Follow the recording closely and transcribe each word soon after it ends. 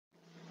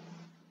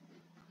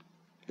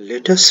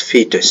Let us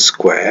fit a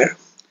square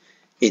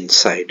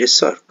inside a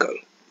circle.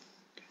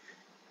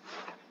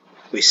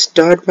 We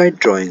start by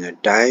drawing a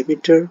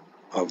diameter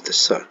of the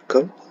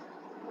circle,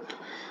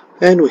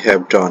 and we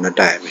have drawn a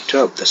diameter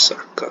of the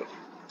circle.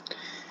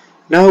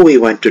 Now we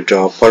want to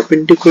draw a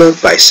perpendicular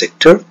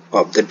bisector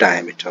of the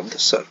diameter of the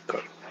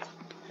circle.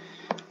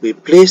 We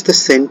place the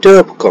center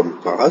of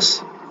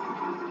compass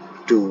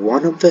to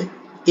one of the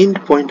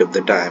end point of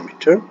the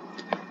diameter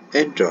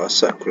and draw a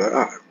circular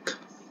arc.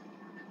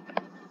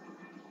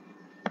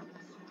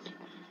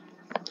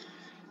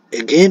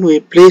 Again, we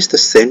place the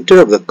center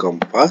of the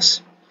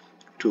compass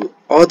to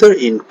other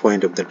end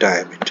point of the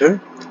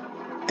diameter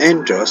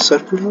and draw a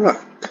circular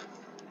arc.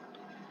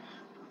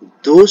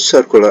 Those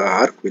circular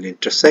arc will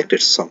intersect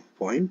at some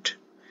point.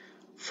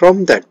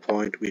 From that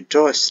point, we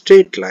draw a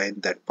straight line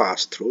that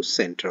passes through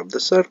center of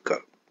the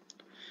circle.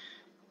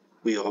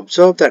 We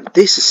observe that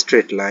this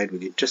straight line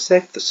will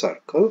intersect the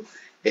circle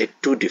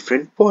at two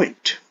different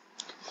points.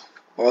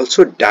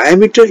 Also,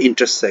 diameter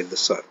intersect the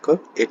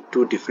circle at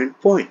two different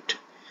points.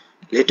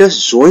 Let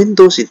us join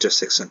those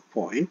intersection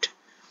points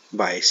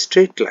by a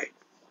straight line.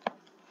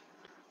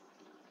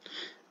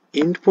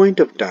 End point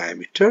of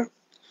diameter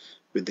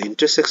with the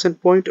intersection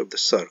point of the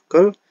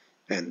circle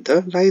and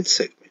the line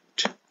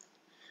segment.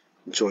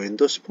 Join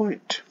those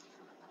points.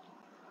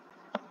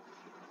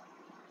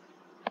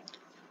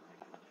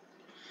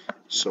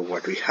 So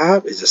what we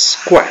have is a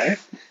square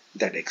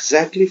that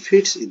exactly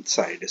fits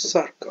inside a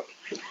circle.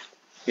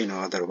 In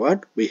other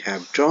words, we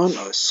have drawn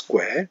a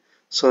square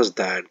such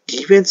that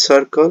given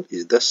circle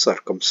is the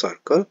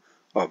circumcircle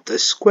of the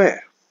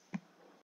square.